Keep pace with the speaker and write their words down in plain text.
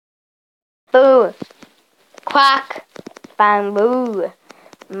boo. Quack, bang, boo.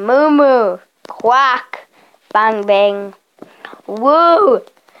 Moo moo, quack, bang, bang. Woo!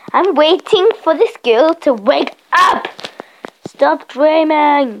 I'm waiting for this girl to wake up. Stop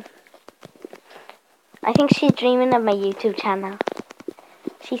dreaming. I think she's dreaming of my YouTube channel.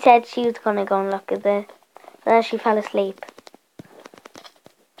 She said she was gonna go and look at it, but then she fell asleep.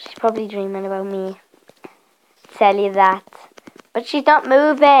 She's probably dreaming about me. Tell you that. But she's not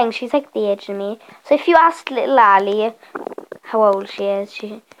moving. She's like the age of me. So if you ask little Ali how old she is,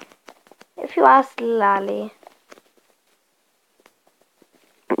 if you ask little Ali,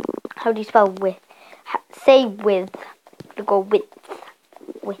 how do you spell with? Say with. You go with.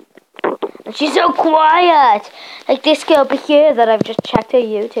 And she's so quiet. Like this girl over here that I've just checked her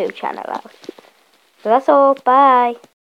YouTube channel out. So that's all. Bye.